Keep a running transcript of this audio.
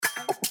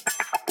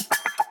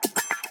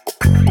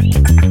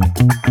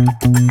Now,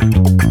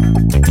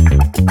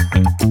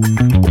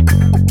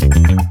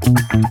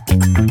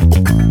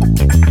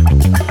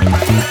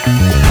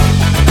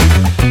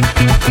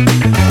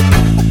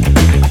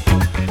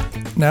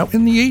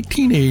 in the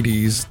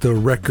 1880s, the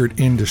record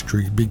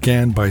industry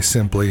began by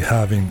simply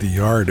having the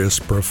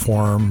artist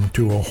perform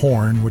to a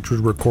horn, which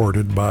was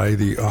recorded by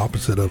the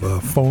opposite of a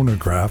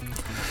phonograph.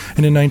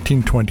 And in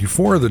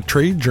 1924, the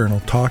trade journal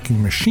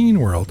Talking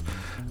Machine World,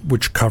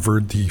 which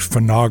covered the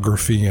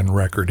phonography and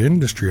record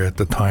industry at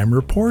the time,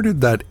 reported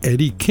that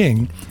Eddie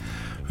King,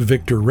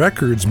 Victor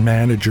Records'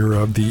 manager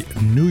of the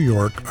New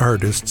York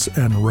Artists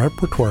and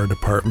Repertoire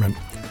Department,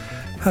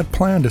 had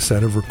planned a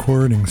set of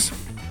recordings.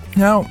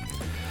 Now,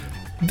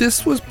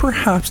 this was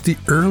perhaps the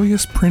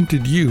earliest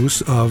printed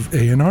use of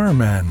A&R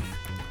Man.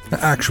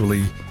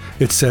 Actually,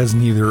 it says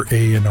neither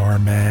A&R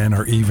Man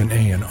or even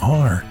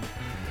A&R.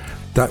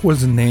 That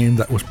was a name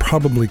that was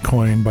probably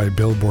coined by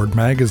Billboard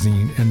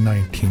magazine in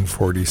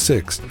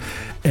 1946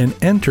 and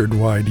entered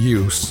wide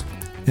use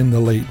in the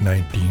late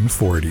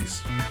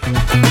 1940s.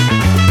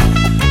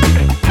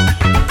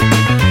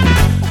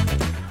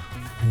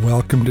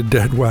 Welcome to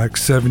Dead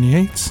Wax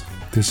 78s.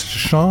 This is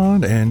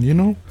Sean,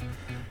 and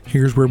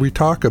here's where we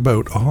talk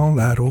about all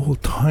that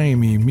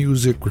old-timey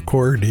music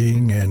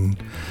recording and,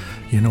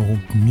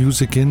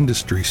 music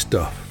industry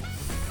stuff.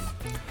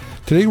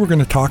 Today we're going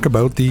to talk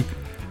about the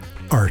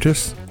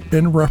artist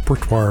and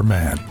repertoire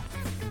man.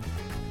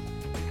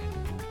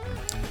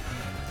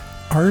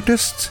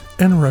 Artists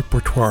and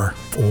repertoire,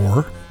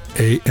 or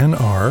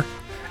A&R,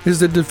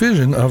 is the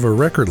division of a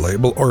record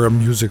label or a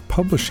music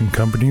publishing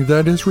company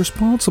that is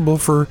responsible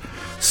for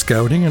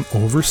scouting and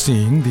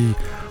overseeing the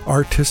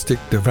artistic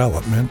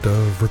development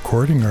of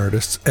recording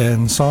artists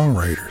and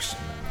songwriters.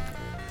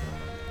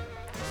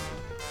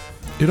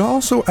 It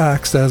also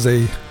acts as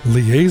a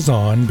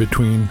liaison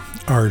between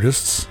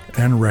artists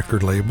and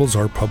record labels,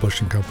 or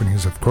publishing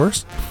companies, of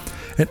course,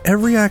 and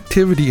every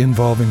activity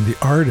involving the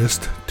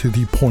artist to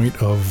the point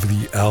of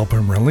the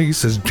album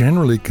release is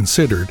generally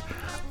considered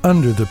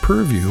under the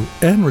purview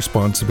and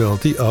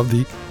responsibility of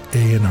the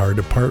A&R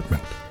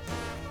department.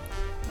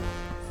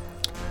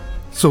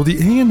 So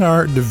the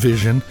A&R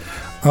division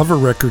of a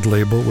record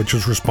label, which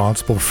is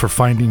responsible for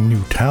finding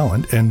new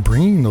talent and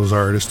bringing those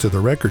artists to the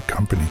record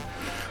company.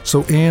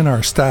 So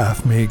A&R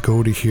staff may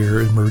go to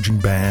hear emerging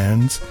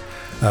bands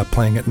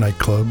playing at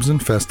nightclubs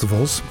and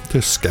festivals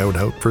to scout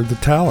out for the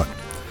talent.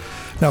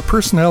 Now,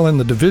 personnel in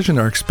the division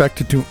are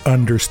expected to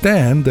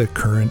understand the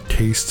current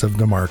tastes of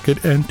the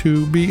market and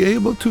to be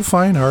able to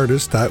find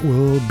artists that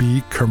will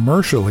be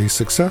commercially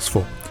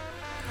successful.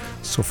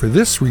 So for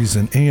this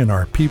reason,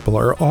 A&R people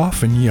are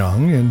often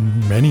young,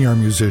 and many are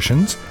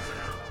musicians,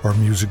 or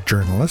music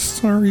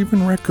journalists, or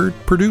even record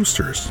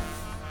producers.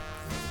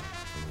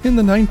 In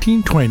the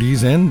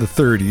 1920s and the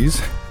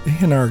 30s,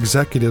 A&R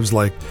executives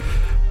like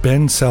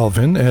Ben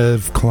Selvin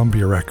of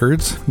Columbia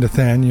Records,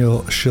 Nathaniel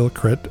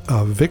Shilkret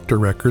of Victor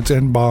Records,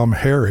 and Bob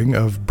Herring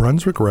of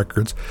Brunswick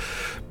Records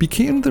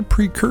became the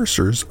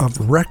precursors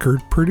of record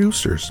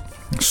producers,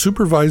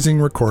 supervising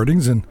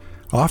recordings and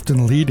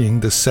often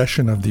leading the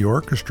session of the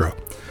orchestra.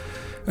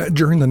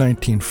 During the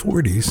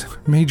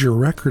 1940s, major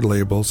record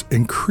labels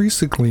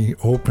increasingly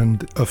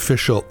opened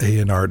official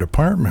A&R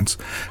departments.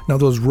 Now,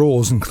 those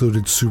roles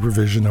included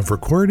supervision of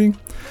recording,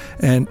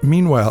 and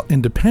meanwhile,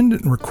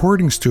 independent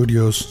recording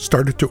studios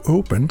started to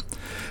open,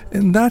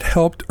 and that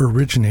helped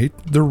originate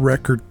the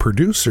record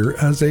producer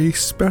as a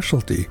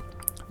specialty.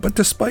 But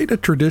despite a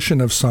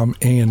tradition of some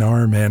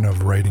A&R men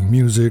of writing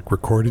music,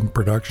 recording,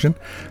 production,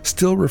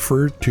 still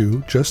referred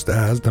to just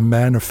as the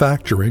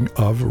manufacturing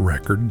of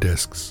record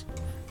discs.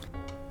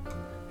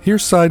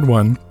 Here's side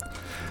one,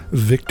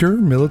 Victor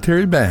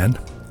Military Band,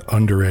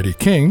 under Eddie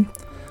King,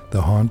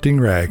 The Haunting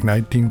Rag,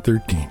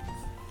 1913.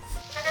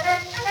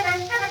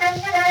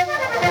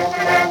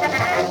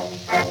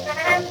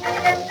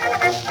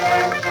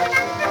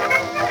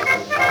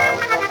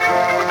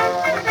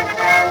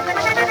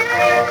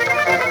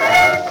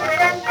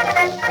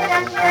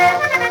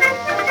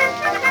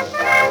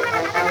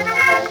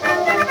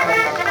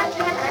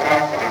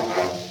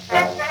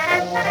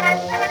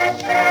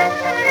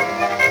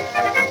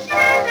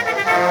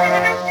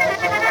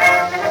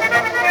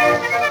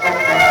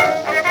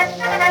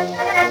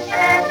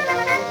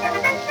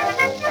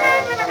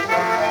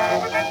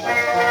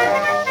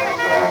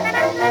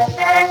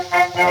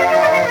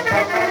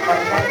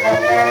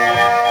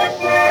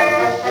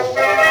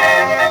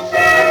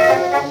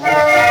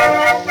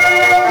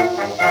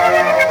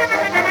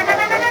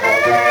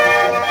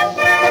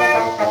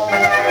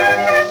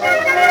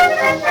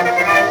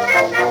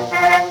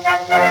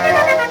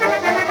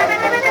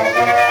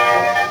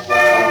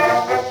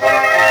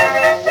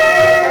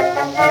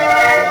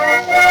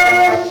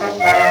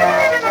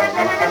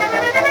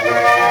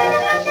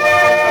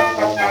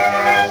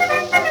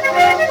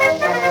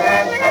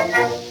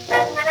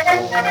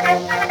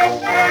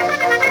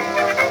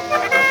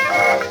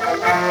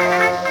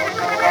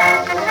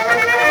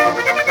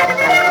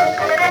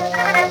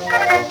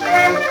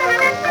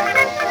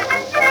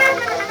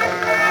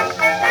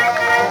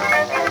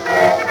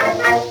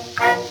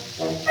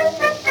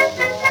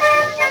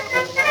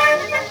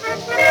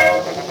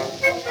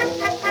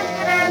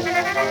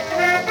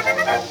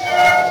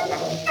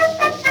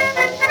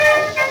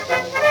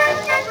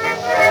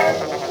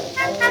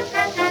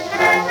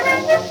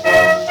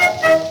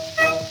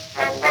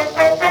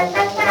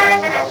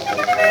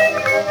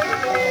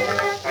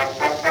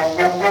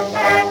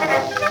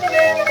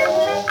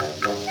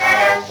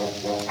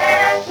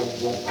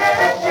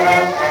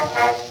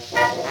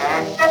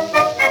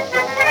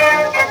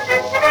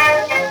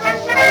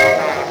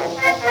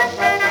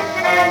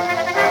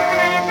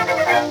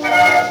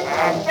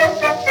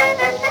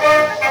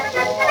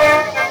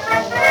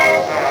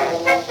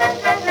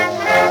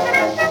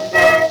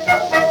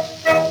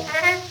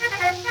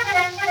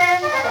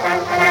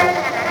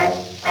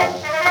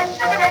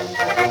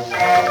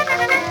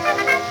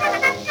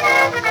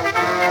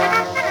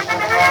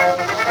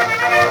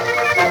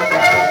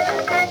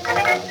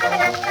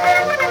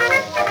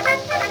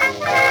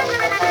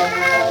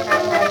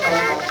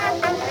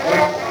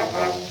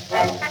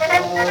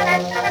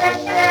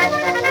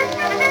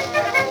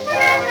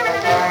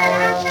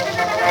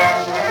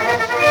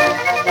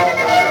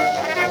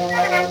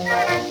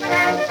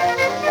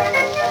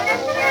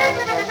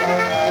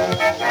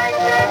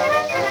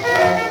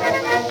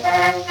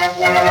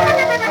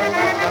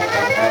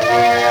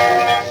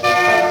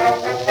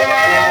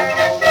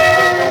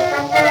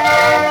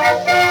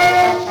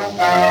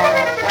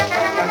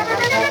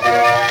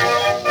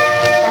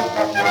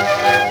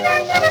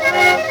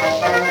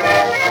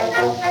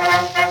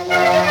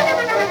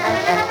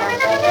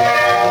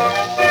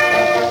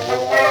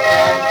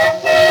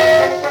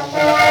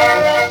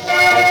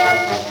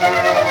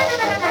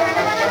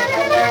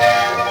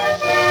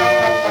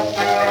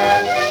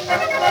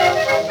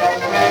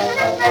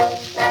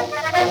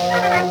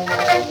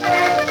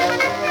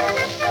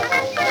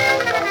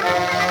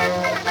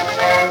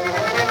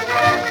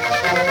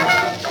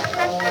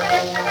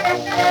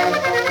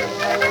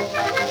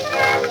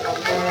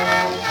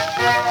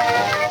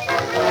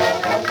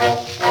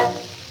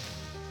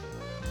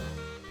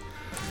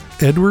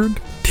 Edward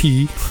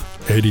T.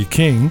 Eddie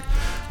King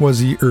was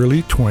the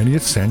early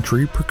 20th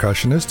century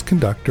percussionist,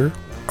 conductor,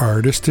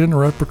 artist and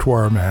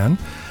repertoire man,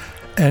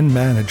 and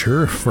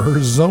manager for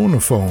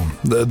Zonophone,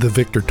 the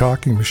Victor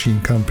Talking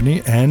Machine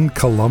Company, and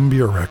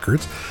Columbia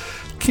Records.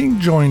 King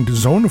joined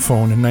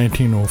Zonophone in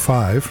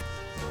 1905,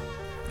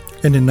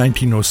 and in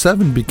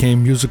 1907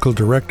 became musical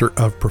director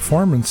of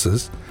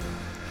performances.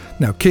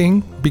 Now,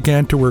 King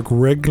began to work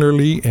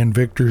regularly in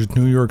Victor's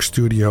New York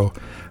studio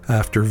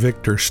after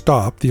Victor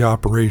stopped the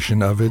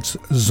operation of its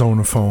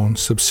Zonophone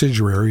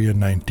subsidiary in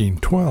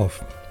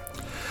 1912.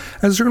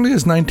 As early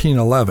as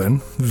 1911,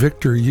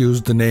 Victor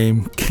used the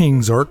name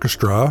King's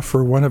Orchestra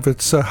for one of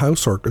its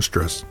house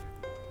orchestras.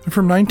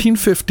 From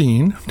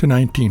 1915 to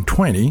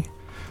 1920,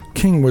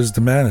 King was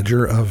the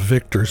manager of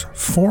Victor's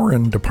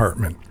foreign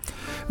department,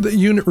 the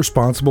unit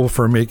responsible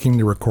for making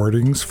the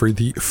recordings for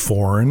the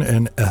foreign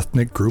and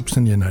ethnic groups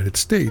in the United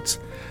States,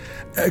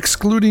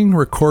 excluding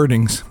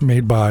recordings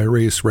made by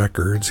race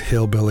records,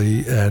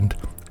 hillbilly, and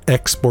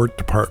export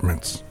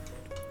departments.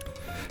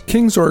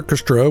 King's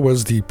Orchestra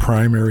was the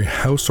primary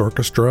house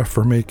orchestra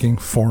for making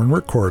foreign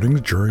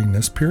recordings during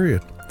this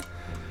period.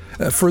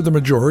 For the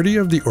majority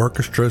of the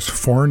orchestra's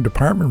foreign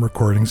department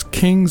recordings,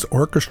 King's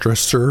Orchestra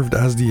served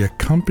as the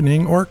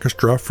accompanying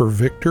orchestra for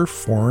Victor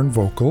foreign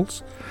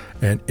vocals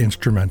and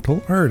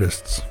instrumental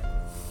artists.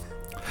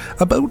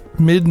 About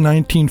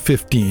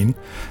mid-1915,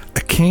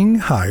 King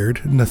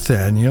hired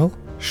Nathaniel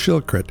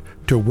Shilkret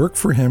to work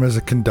for him as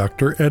a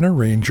conductor and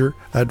arranger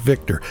at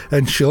Victor,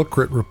 and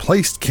Shilkret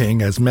replaced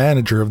King as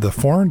manager of the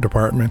foreign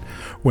department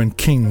when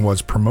King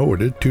was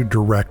promoted to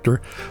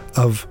director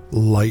of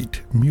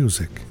light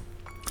music.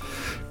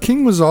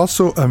 King was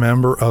also a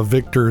member of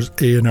Victor's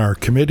A&R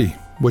committee,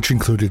 which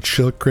included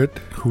Shilkret,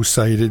 who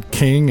cited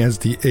King as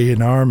the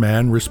A&R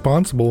man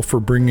responsible for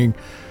bringing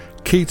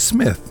Kate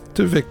Smith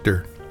to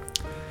Victor.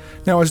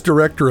 Now, as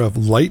director of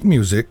light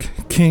music,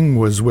 King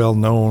was well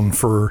known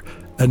for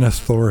an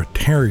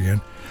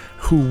authoritarian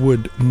who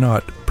would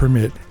not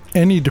permit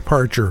any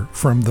departure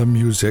from the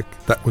music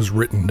that was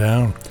written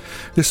down.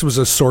 This was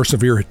a source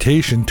of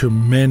irritation to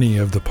many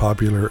of the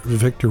popular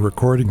Victor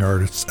recording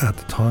artists at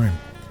the time.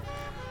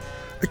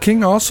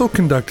 King also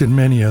conducted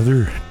many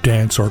other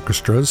dance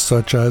orchestras,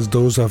 such as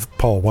those of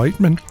Paul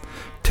Whiteman,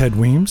 Ted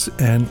Weems,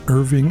 and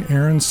Irving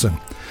Aronson.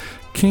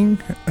 King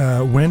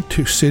went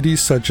to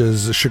cities such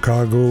as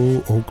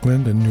Chicago,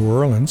 Oakland, and New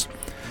Orleans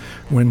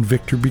when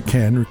Victor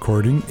began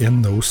recording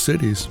in those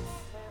cities.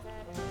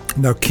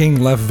 Now,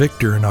 King left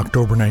Victor in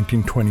October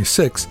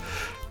 1926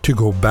 to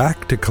go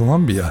back to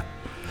Columbia.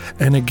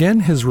 And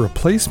again, his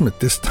replacement,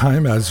 this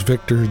time as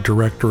Victor's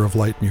director of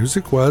light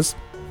music, was,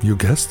 you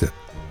guessed it,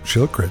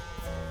 Shilkret.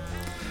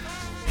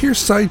 Here's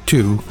side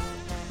 2,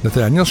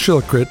 Nathaniel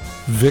Shilkret,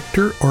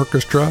 Victor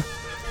Orchestra,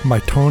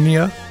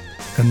 Mitonia,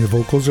 and the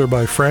vocals are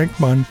by Frank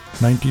Munn,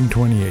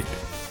 1928.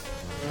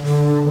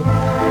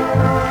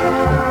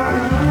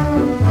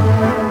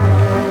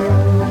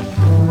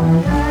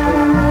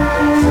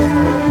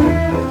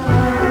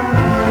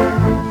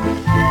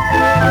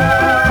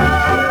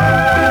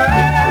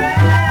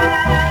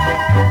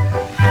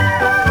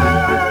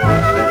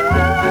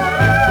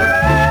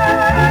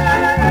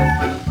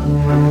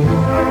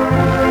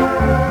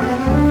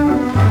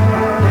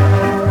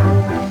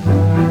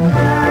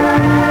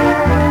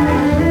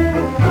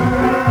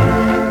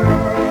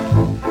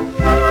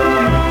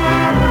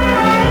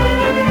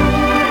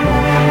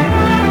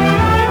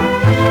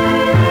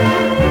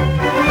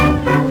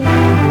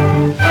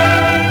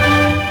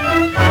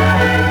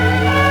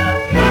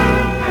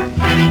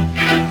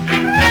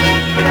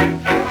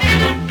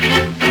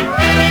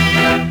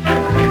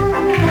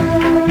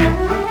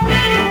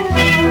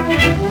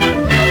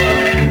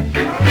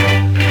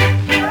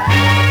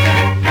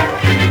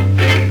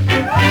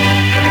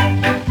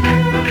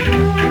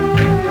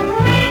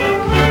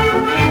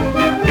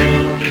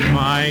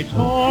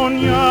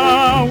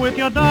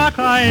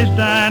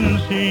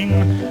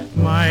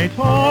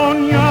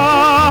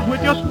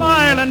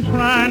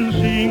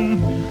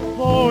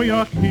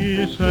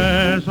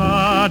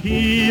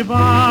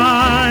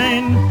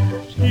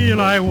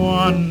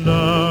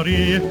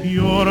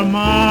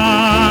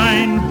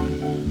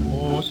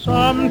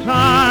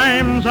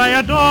 Sometimes I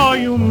adore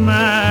you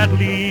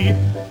madly,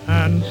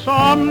 and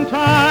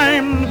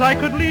sometimes I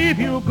could leave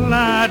you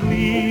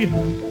gladly.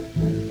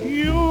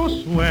 You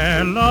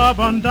swear love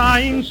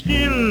undying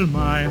still,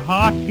 my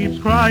heart keeps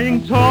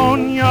crying,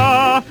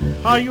 Tonya,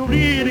 are you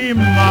really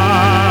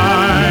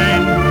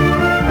mine?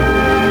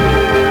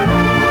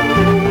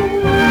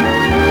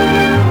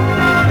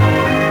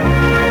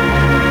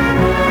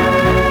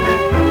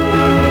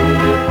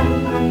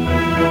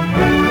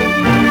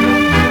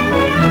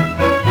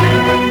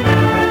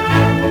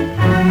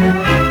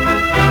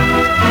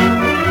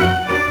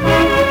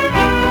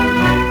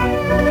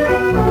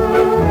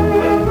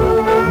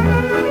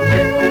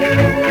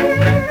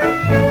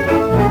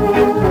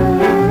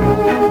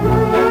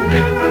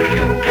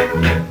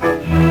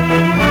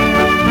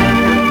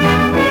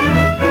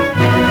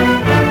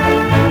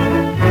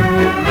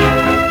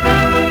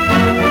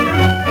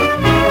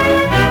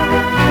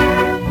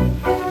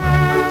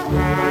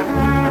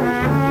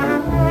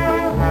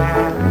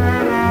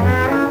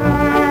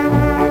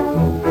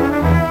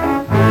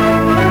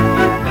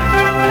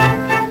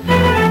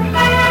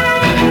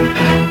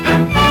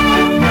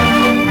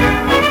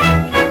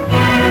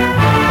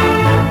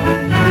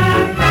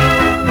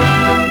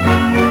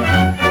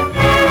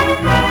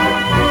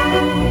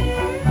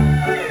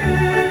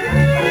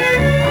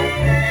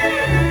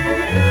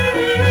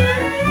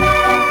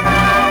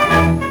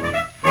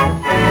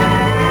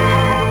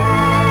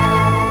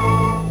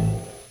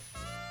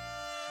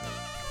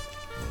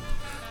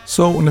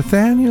 So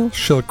Nathaniel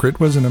Shilkret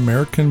was an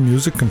American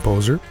music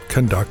composer,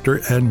 conductor,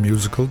 and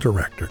musical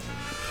director.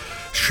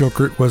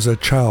 Shilkret was a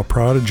child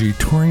prodigy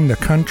touring the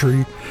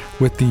country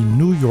with the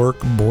New York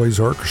Boys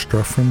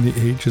Orchestra from the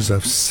ages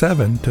of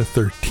 7 to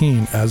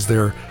 13 as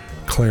their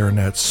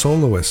clarinet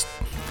soloist.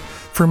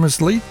 From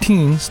his late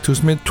teens to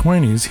his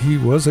mid-20s, he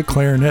was a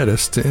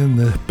clarinetist in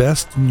the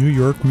best New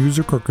York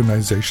music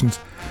organizations,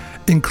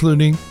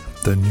 including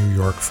the New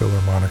York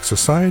Philharmonic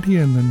Society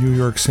and the New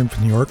York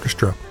Symphony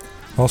Orchestra,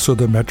 also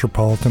the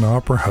Metropolitan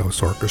Opera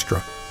House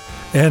Orchestra,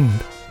 and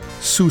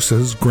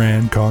Sousa's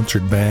Grand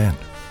Concert Band.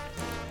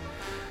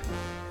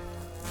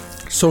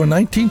 So in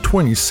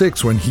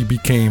 1926, when he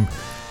became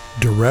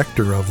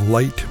director of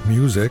light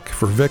music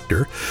for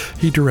Victor,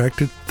 he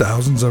directed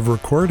thousands of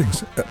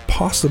recordings,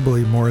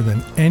 possibly more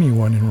than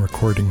anyone in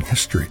recording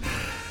history.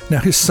 Now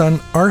his son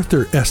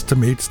Arthur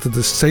estimates that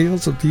the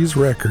sales of these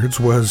records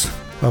was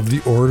of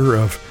the order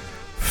of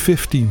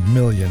 50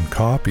 million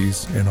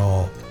copies in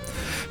all.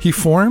 He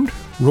formed,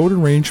 wrote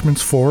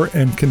arrangements for,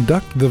 and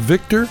conducted the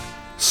Victor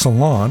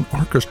Salon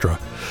Orchestra.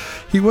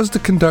 He was the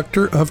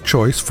conductor of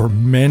choice for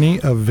many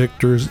of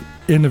Victor's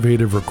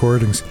innovative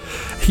recordings.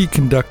 He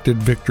conducted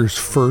Victor's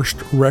first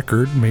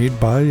record made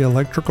by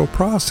electrical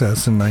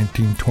process in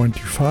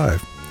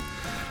 1925,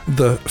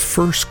 the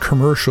first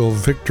commercial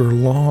Victor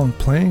long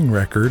playing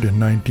record in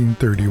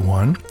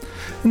 1931,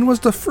 and was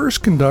the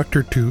first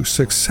conductor to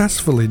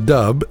successfully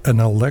dub an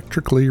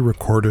electrically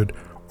recorded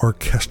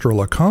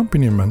orchestral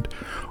accompaniment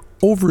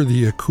over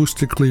the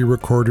acoustically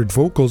recorded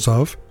vocals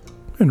of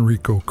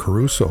Enrico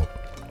Caruso.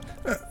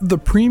 The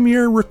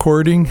premiere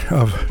recording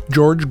of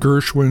George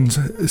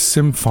Gershwin's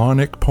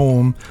symphonic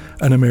poem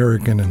An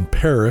American in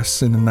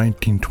Paris in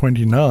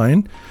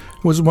 1929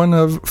 was one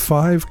of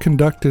 5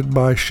 conducted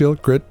by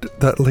Shilkret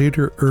that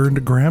later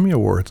earned Grammy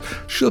Awards.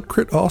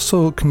 Shilkret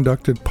also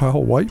conducted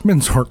Paul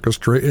Whiteman's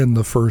orchestra in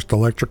the first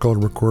electrical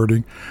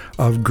recording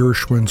of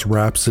Gershwin's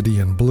Rhapsody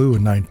in Blue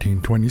in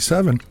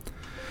 1927,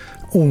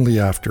 only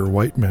after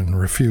Whiteman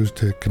refused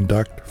to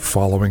conduct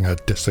following a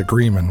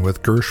disagreement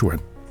with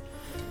Gershwin.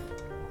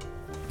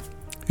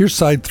 Here's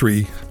side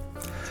 3,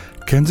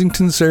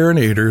 Kensington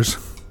Serenaders,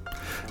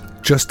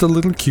 Just a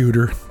Little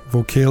Cuter,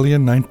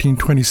 Vocalion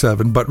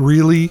 1927, but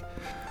really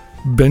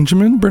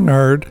Benjamin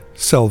Bernard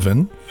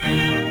Selvin.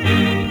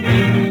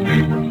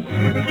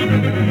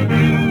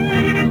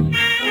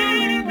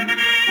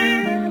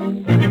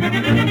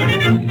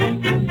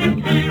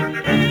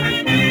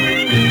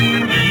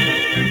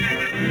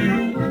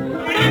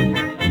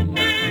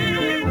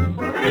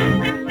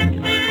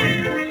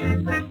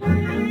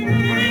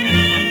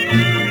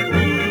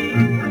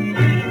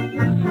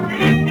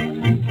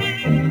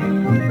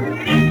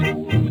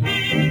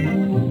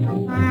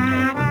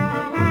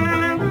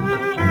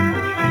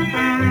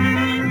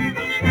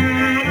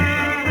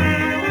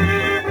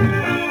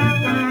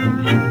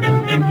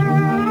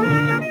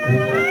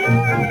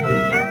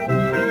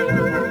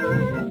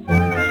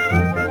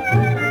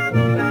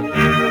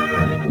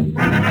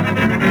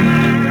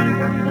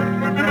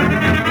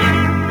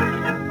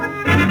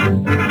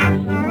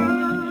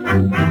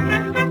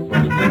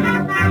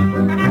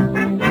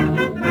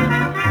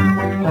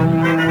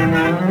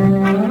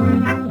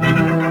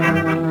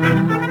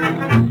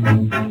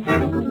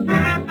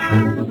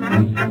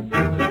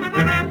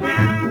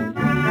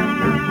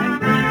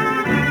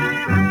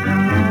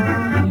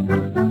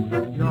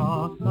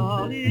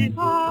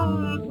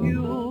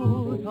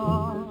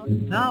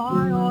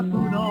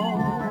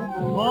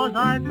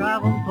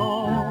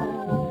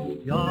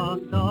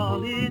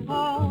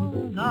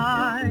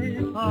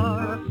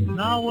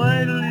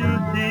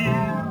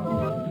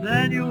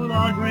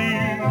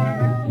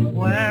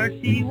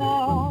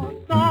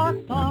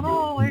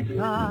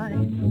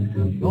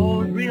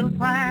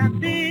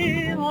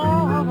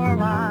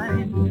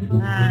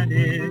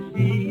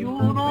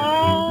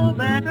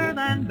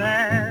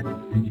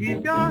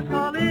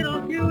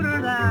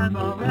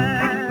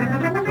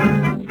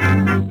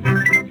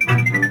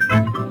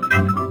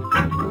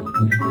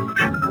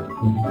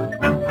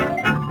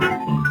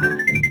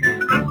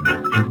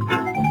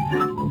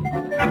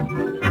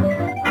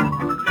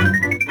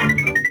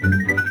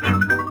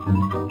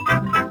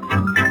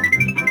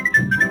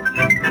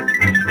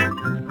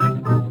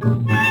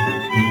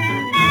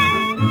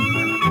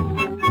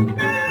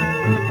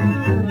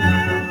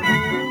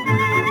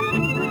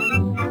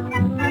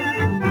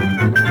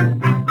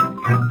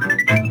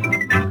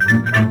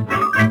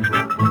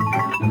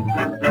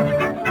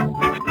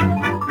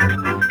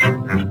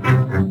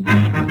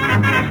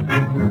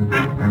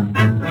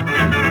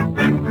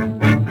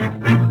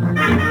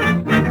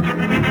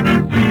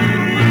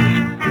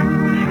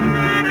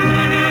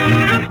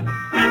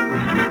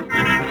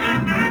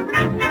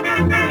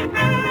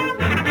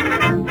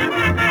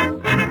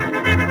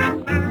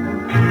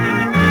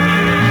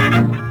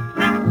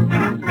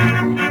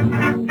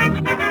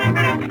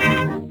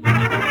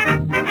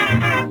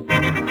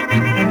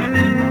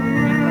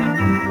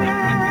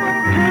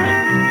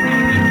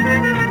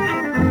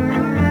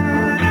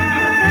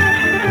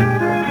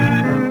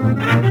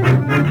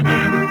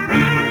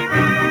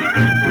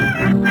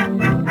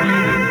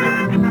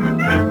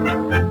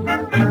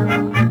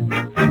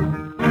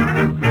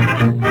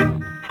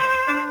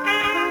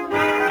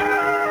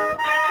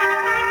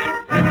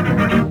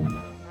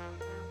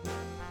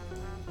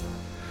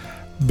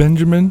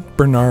 Benjamin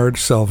Bernard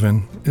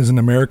Selvin is an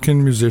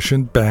American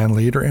musician,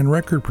 bandleader, and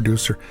record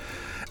producer,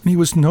 and he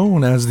was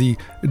known as the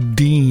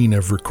Dean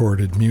of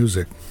Recorded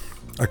Music.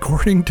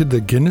 According to the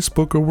Guinness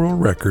Book of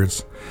World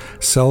Records,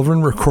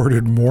 Selvin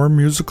recorded more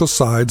musical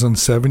sides on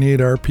 78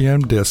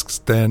 RPM discs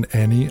than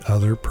any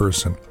other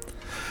person.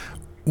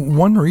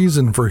 One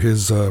reason for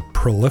his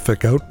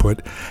prolific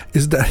output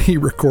is that he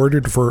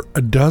recorded for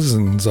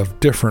dozens of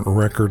different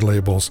record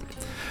labels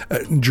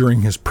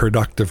during his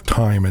productive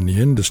time in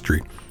the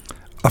industry.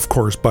 Of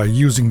course, by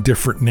using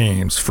different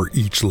names for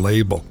each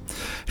label.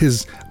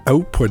 His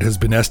output has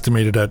been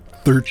estimated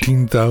at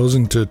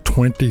 13,000 to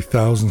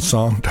 20,000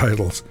 song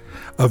titles.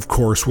 Of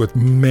course, with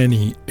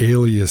many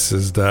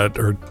aliases that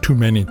are too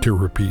many to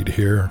repeat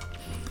here.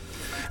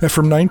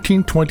 From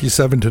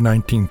 1927 to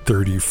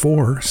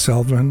 1934,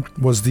 Selvin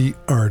was the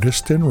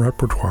artist and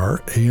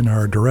repertoire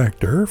A&R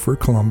director for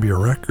Columbia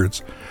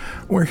Records,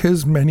 where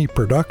his many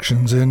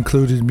productions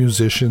included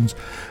musicians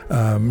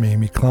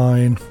Mamie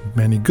Klein,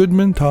 Benny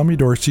Goodman, Tommy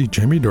Dorsey,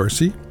 Jimmy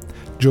Dorsey,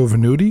 Joe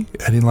Venuti,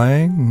 Eddie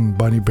Lang, and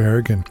Bunny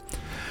Berrigan.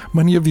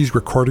 Many of these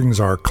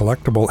recordings are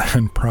collectible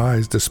and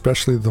prized,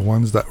 especially the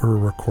ones that were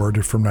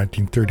recorded from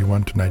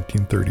 1931 to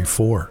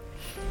 1934.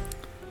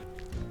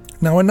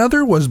 Now,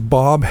 another was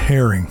Bob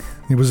Herring.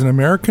 He was an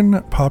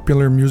American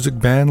popular music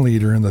band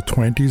leader in the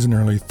 20s and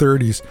early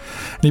 30s,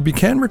 and he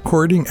began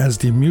recording as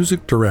the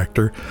music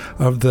director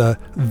of the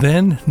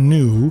then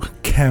new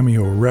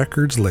Cameo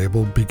Records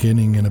label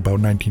beginning in about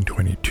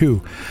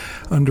 1922.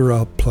 Under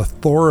a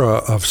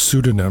plethora of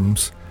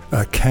pseudonyms,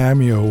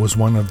 Cameo was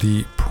one of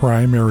the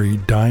primary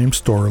dime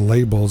store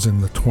labels in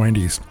the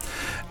 20s,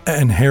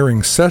 and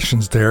Herring's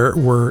sessions there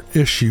were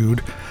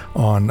issued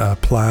on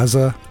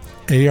Plaza,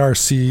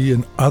 ARC,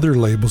 and other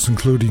labels,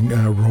 including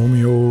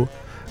Romeo,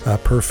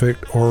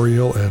 Perfect,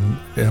 Oriole, and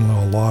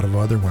a lot of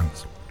other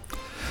ones.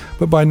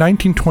 But by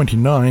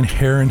 1929,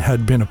 Herring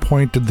had been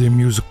appointed the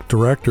music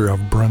director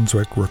of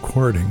Brunswick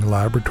Recording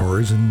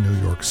Laboratories in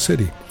New York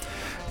City.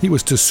 He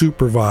was to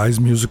supervise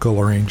musical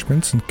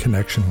arrangements in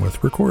connection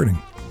with recording.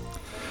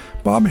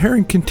 Bob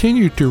Herring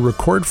continued to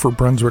record for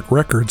Brunswick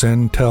Records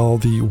until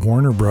the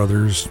Warner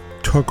Brothers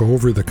took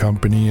over the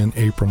company in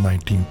April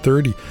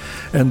 1930,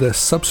 and the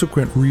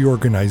subsequent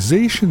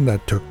reorganization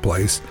that took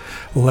place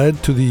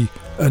led to the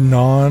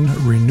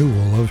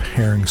non-renewal of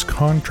Herring's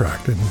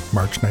contract in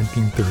March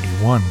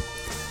 1931.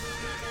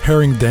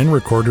 Herring then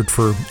recorded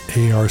for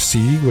ARC,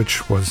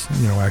 which was,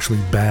 actually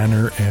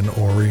Banner and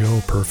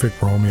Oreo, Perfect,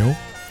 Romeo,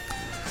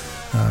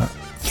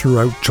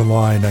 throughout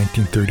July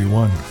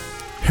 1931.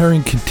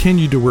 Herring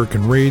continued to work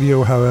in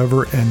radio,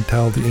 however,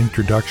 until the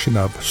introduction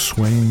of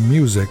swing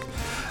music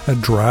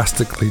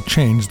drastically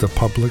changed the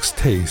public's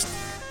taste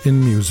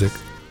in music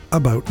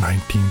about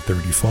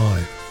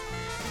 1935.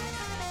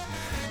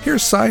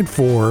 Here's side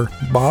 4,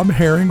 Bob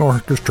Herring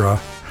Orchestra,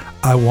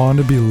 I Want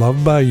to Be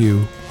Loved by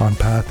You on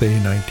Path A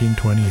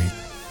 1928.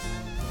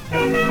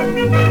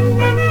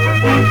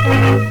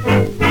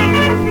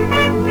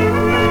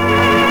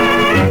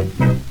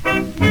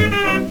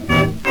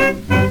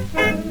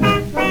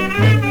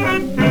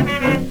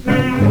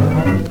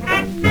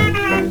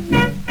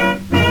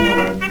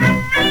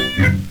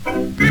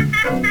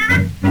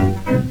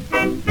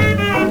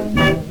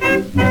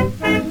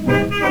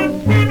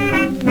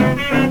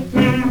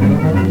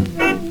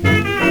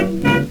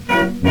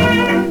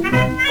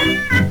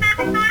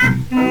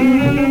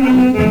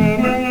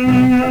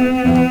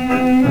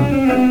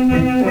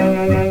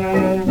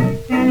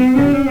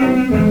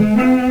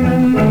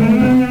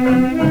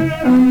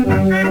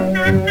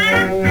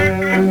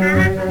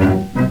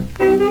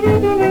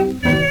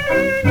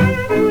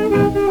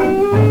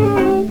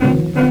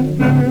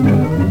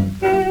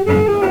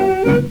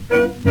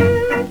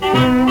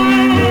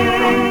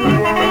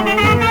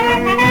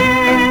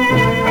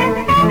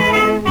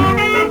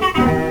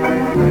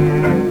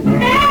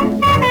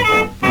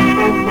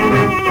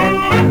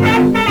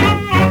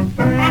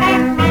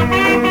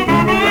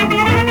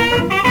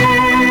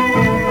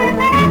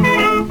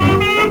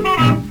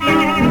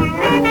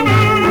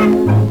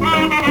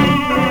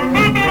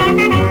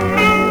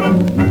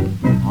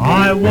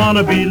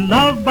 Be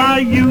loved by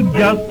you,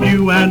 just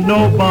you and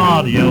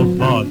nobody else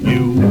but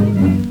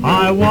you.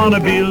 I wanna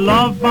be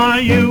loved by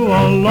you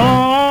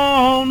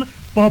alone.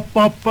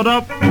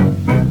 Ba-ba-ba-da.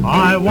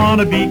 I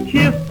wanna be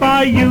kissed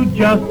by you,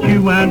 just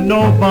you and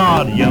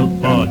nobody else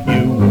but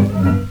you.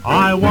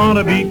 I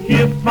wanna be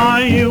kissed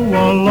by you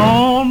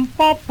alone.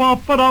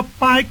 Ba-ba-ba-da.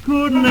 I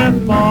couldn't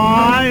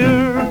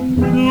aspire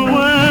to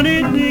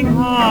anything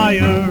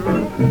higher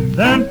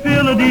than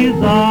feel a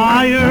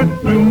desire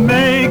to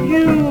make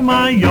you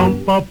my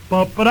own.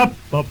 Ba-ba-ba-da.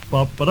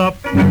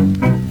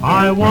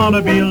 I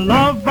wanna be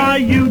loved by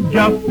you,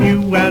 just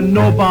you and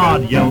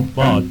nobody else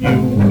but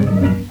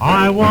you.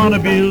 I wanna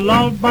be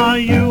loved by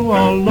you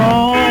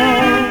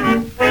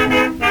alone.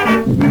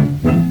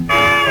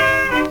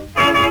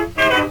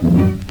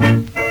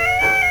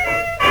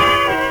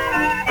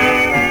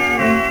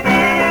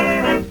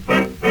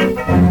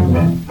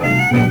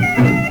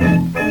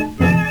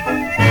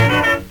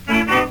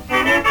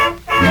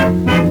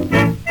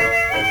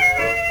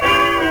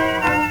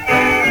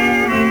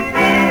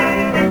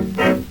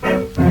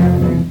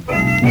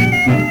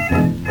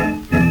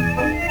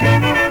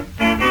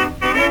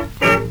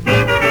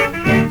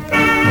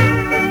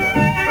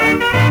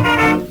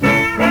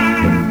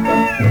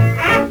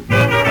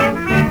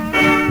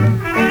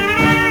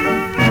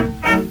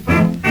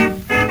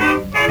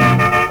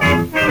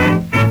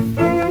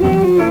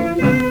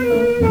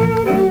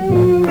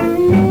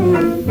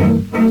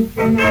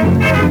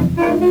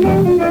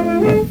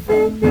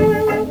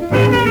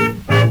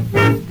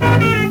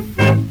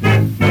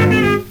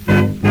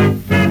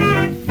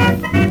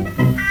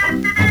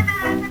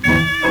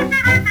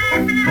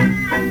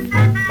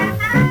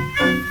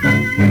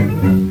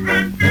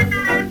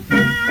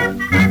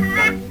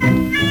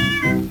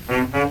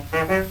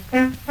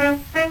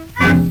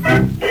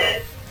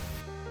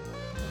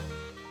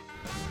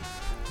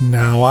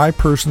 I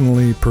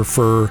personally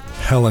prefer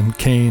Helen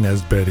Kane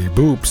as Betty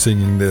Boop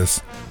singing this.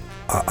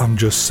 I'm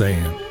just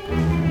saying.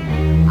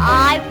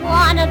 I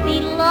wanna be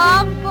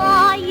loved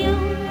by you.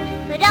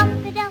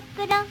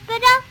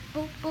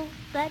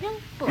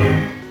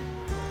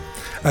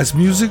 As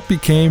music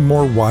became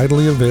more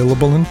widely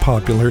available and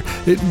popular,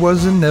 it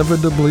was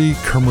inevitably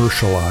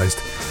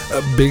commercialized.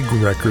 Big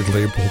record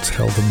labels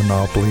held a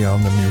monopoly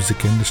on the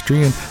music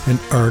industry, and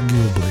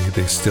arguably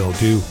they still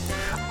do,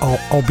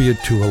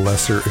 albeit to a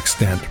lesser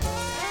extent.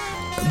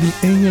 The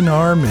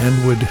A&R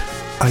men would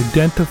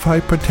identify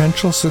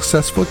potential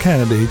successful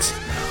candidates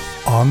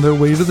on their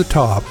way to the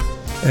top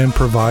and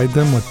provide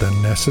them with the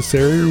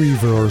necessary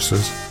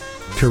resources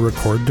to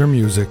record their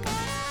music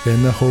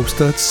in the hopes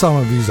that some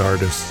of these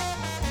artists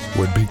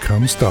would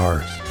become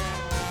stars.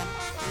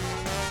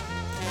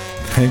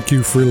 Thank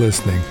you for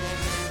listening.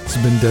 This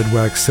has been Dead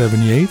Wax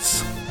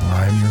 78s.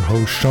 I'm your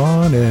host,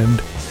 Sean,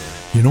 and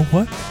you know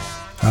what?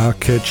 I'll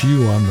catch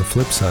you on the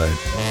flip side.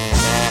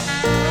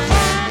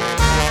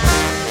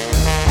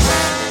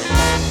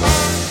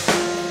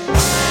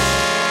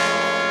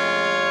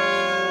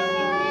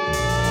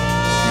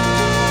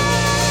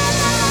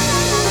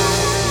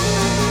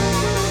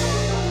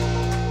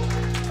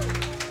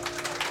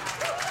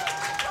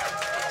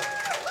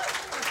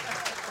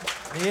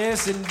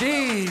 Yes,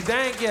 indeed.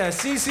 Thank you,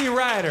 C.C.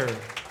 Ryder.